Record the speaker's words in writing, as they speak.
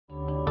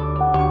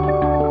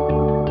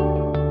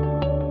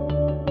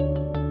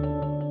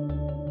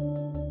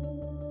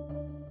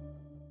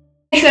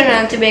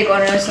plan to make on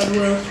the rest of the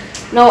world.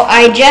 Now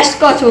I just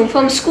got home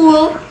from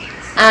school,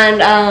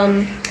 and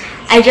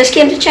I just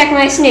came to check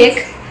my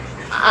snake,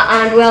 and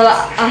I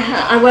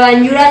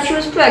knew that she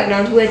was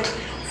pregnant with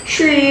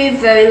 3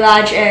 very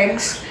large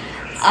eggs.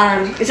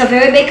 It's a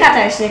very big cat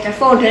eye snake. I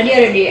found her the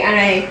other day,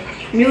 and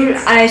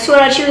I saw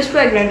that she was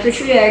pregnant with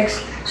 3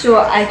 eggs, so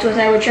I thought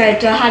I would try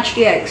to hatch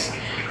the eggs.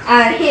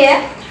 And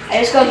here,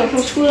 I just got home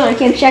from school and I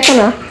came to check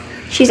on her.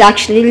 She's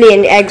actually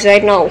laying the eggs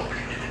right now.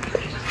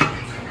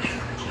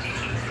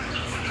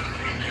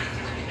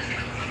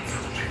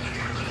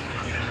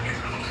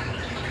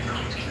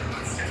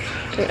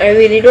 I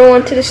really don't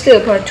want to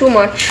disturb her too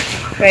much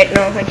right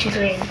now when she's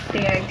laying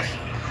the eggs,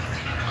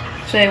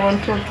 so I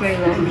won't talk very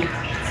long.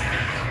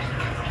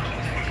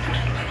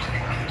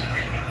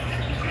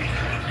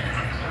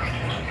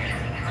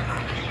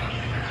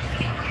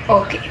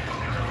 Okay.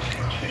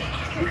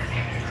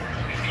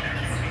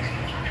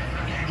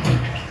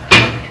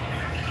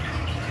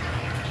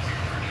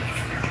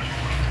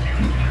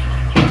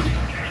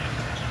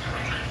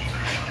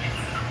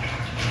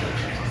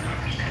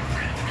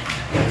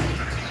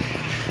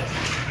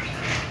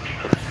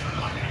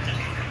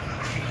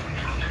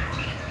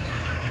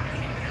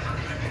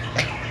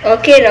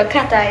 Okay, the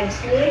cat-eyed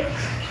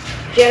snakes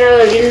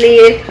generally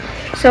lay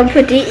some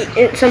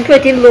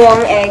pretty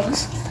long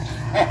eggs.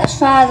 As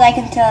far as I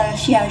can tell,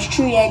 she has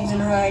 3 eggs in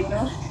her right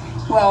now.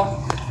 Well,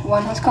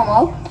 1 has come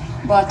out,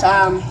 but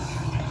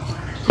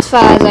as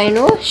far as I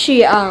know,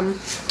 she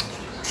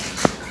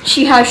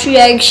has 3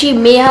 eggs. She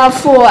may have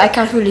 4. I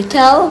can't really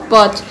tell,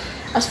 but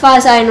as far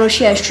as I know,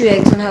 she has 3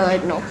 eggs in her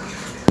right now.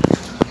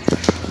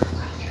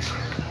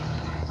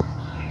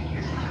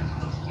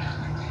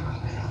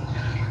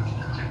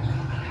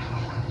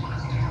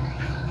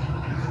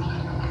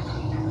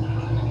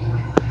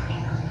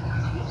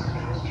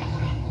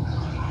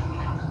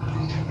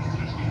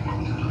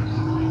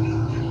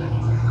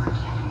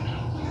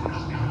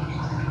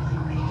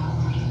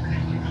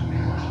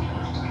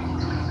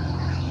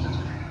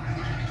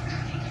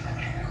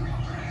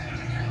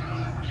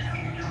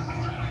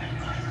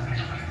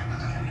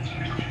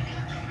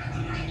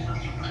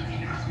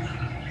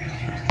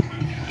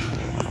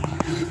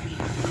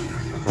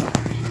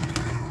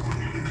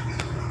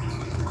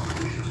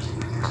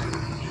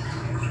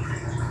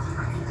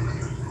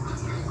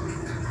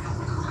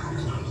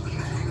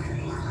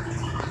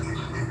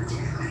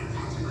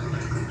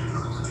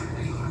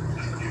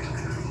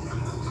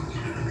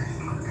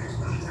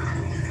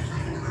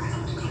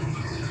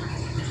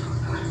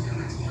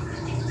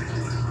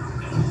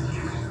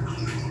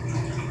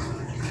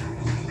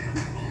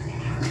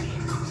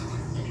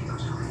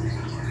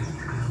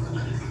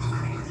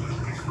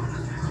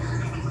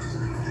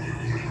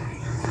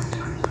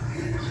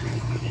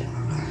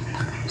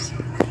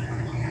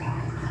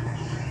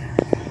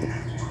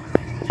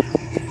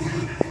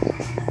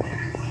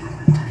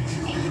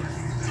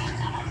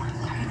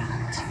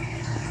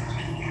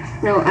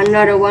 Now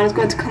another one is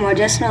going to come out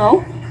just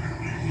now.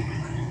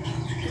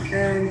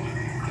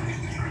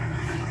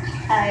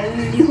 I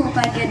really hope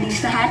I get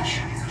these to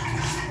hatch.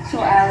 So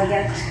I'll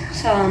get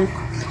some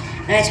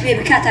nice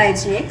baby cat-eyed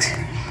snakes,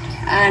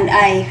 and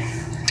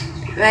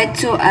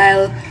so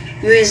I'll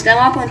raise them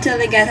up until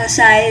they get a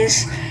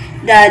size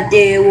that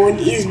they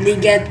won't easily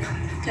get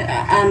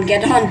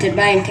hunted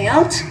by anything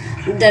else.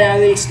 Then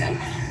I'll release them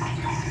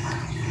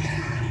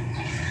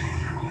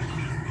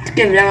to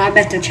give them a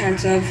better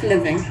chance of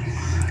living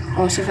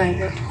or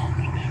surviving.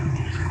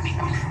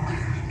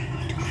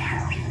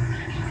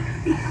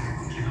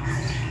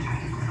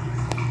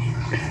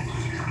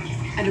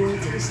 I don't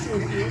want to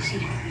disturb you, so I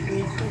don't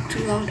want to talk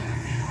too loud.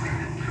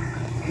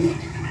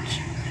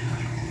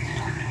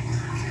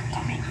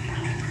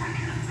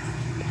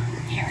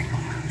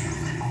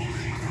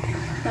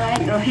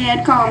 Right, now here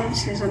it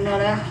comes. There's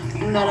another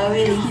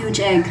really huge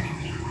egg.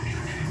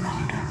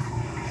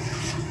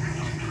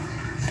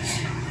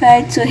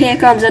 Right, so here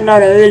comes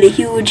another really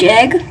huge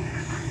egg.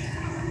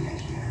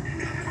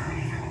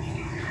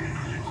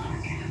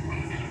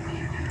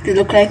 They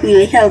look like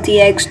really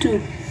healthy eggs too.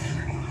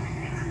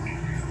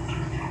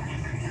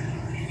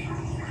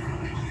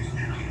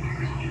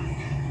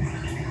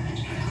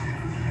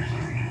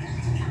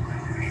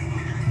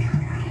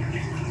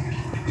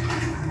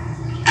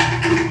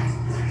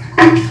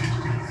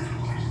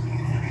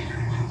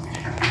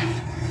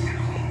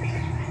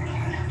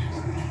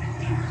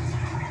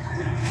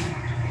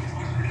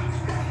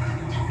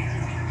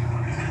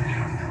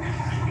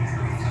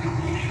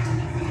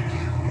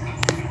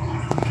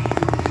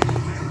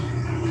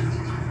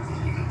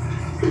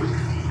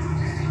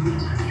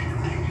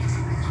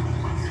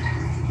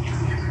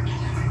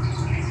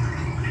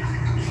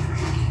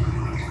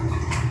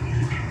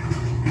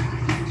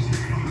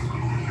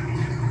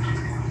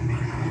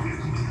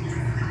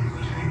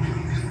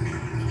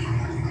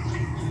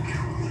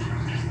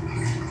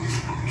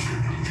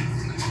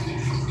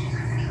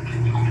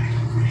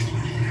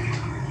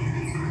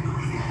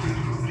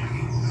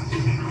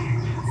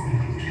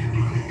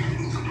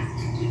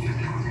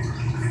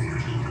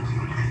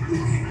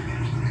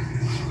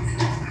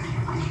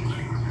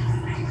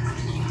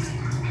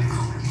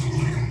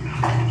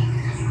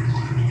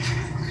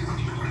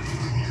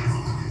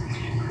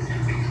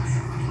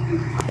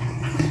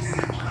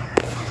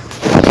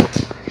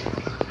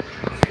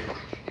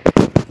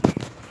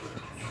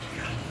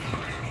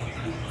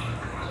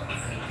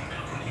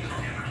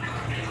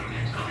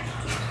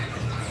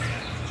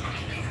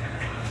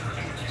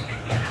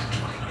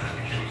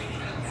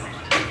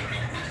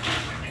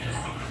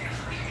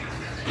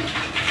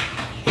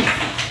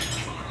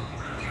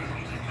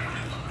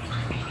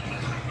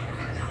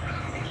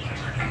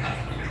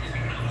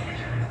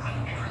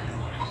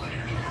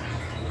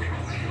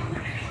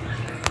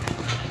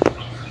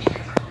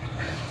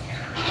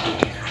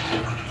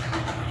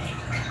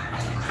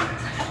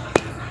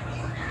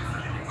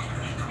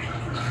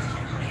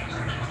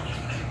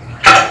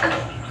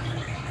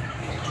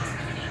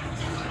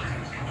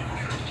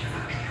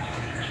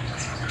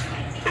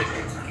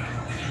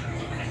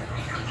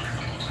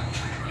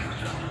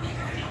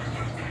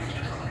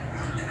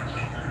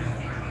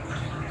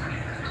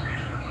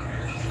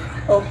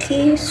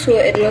 Okay, so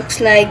it looks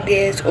like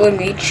there's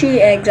only 3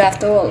 eggs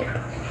after all.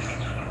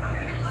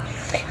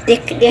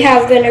 They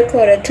have been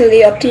recorded to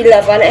lay up to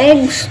 11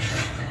 eggs,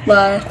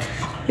 but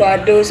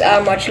those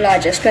are much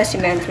larger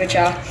specimens which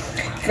are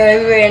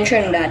very rare in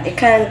Trinidad. They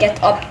can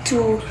get up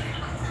to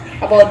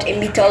about a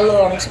meter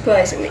long,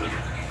 surprisingly.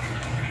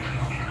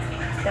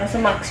 That's the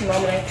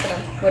maximum length for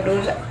them, but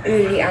those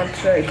really aren't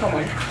very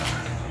common.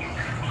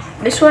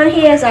 This one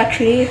here is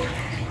actually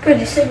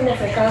pretty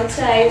significant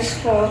size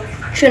for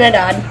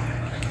Trinidad.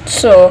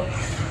 So,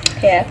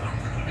 yeah.